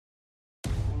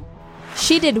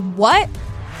She Did What?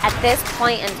 At this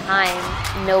point in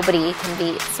time, nobody can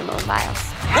beat Simone Biles.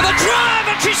 With a drive,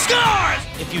 and she scores!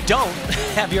 If you don't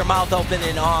have your mouth open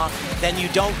in awe, then you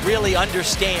don't really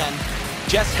understand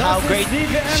just how great she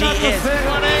is.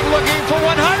 Running, looking for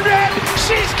 100.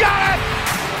 She's got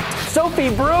it!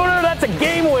 Sophie Bruner, that's a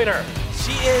game winner.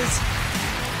 She is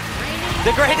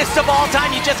the greatest of all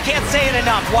time. You just can't say it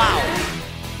enough. Wow.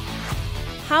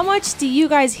 How much do you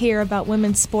guys hear about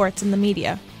women's sports in the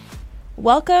media?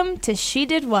 Welcome to She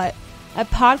Did What, a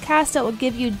podcast that will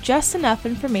give you just enough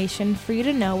information for you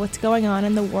to know what's going on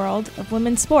in the world of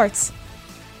women's sports.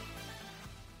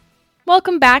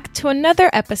 Welcome back to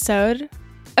another episode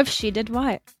of She Did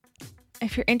What.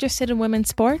 If you're interested in women's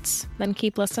sports, then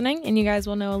keep listening and you guys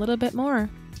will know a little bit more.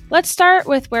 Let's start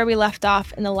with where we left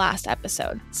off in the last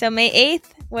episode. So May 8th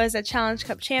was a Challenge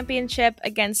Cup championship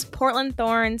against Portland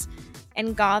Thorns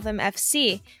and Gotham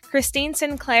FC. Christine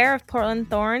Sinclair of Portland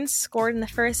Thorns scored in the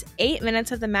first 8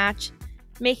 minutes of the match,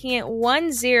 making it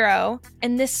 1-0,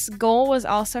 and this goal was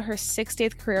also her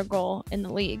 60th career goal in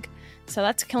the league. So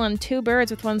that's killing two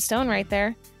birds with one stone right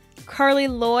there. Carly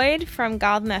Lloyd from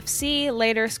Gotham FC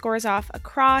later scores off a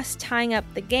cross, tying up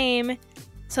the game.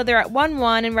 So they're at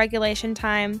 1-1 in regulation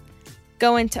time.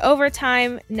 Go into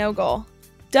overtime, no goal.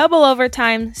 Double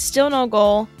overtime, still no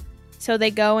goal. So they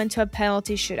go into a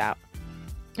penalty shootout.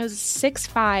 It was a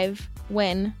 6-5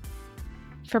 win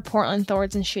for Portland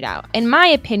Thorns in shootout. In my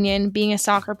opinion, being a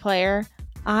soccer player,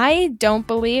 I don't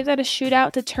believe that a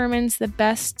shootout determines the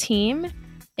best team.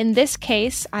 In this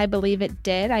case, I believe it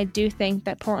did. I do think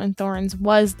that Portland Thorns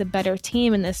was the better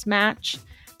team in this match.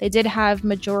 They did have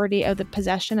majority of the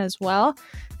possession as well.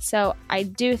 So I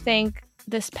do think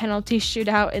this penalty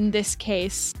shootout in this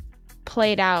case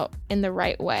played out in the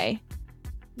right way.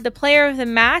 The player of the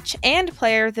match and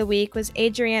player of the week was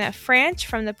Adriana Franch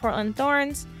from the Portland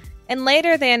Thorns, and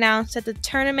later they announced that the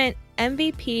tournament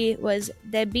MVP was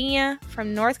Debinha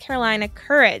from North Carolina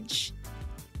Courage.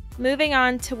 Moving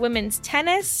on to women's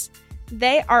tennis,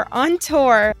 they are on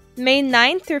tour May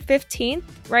 9th through 15th.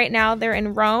 Right now they're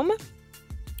in Rome.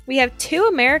 We have two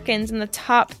Americans in the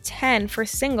top 10 for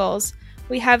singles.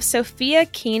 We have Sophia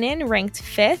Keenan ranked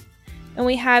 5th, and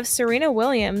we have Serena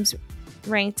Williams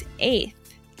ranked 8th.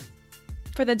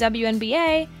 For the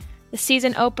WNBA, the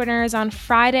season opener is on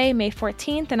Friday, May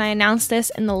 14th, and I announced this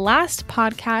in the last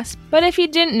podcast. But if you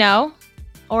didn't know,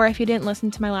 or if you didn't listen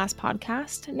to my last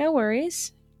podcast, no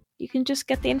worries. You can just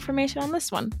get the information on this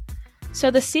one.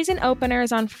 So the season opener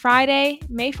is on Friday,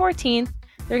 May 14th.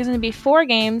 There's going to be 4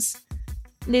 games.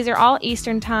 These are all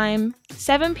Eastern time.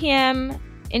 7 p.m.,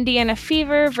 Indiana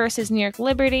Fever versus New York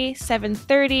Liberty.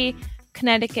 7:30,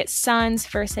 Connecticut Suns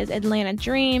versus Atlanta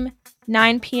Dream.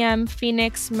 9 p.m.,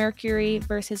 Phoenix Mercury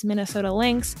versus Minnesota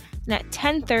Lynx. And at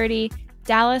 10:30,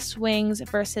 Dallas Wings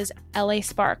versus LA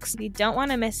Sparks. If you don't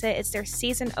want to miss it, it's their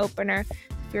season opener.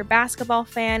 If you're a basketball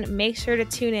fan, make sure to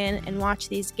tune in and watch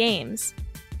these games.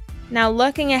 Now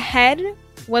looking ahead,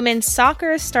 women's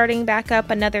soccer is starting back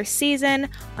up another season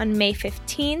on May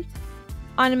 15th.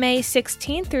 On May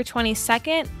 16th through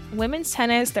 22nd, women's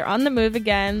tennis, they're on the move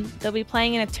again. They'll be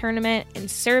playing in a tournament in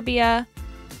Serbia.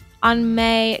 On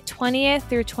May 20th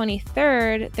through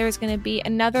 23rd, there's going to be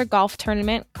another golf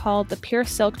tournament called the Pure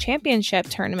Silk Championship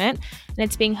Tournament, and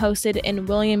it's being hosted in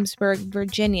Williamsburg,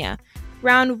 Virginia.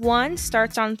 Round 1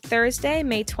 starts on Thursday,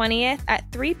 May 20th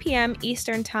at 3 p.m.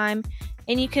 Eastern Time,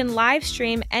 and you can live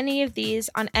stream any of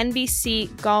these on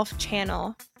NBC Golf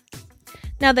Channel.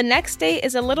 Now, the next date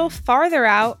is a little farther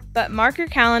out, but mark your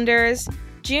calendars.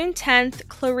 June 10th,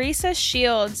 Claressa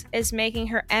Shields is making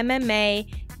her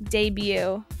MMA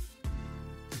debut.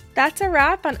 That's a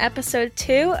wrap on episode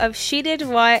 2 of She Did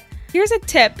What. Here's a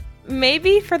tip.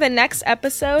 Maybe for the next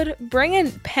episode, bring a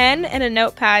pen and a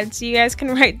notepad so you guys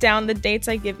can write down the dates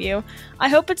I give you. I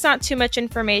hope it's not too much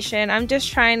information. I'm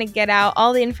just trying to get out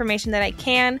all the information that I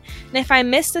can. And if I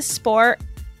missed a sport,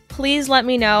 please let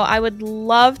me know. I would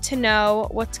love to know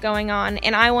what's going on,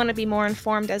 and I want to be more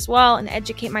informed as well and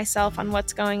educate myself on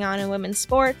what's going on in women's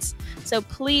sports. So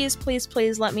please, please,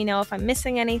 please let me know if I'm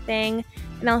missing anything,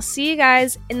 and I'll see you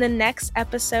guys in the next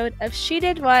episode of She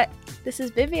Did What. This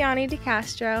is Viviani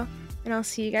DeCastro, and I'll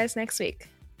see you guys next week.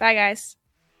 Bye, guys.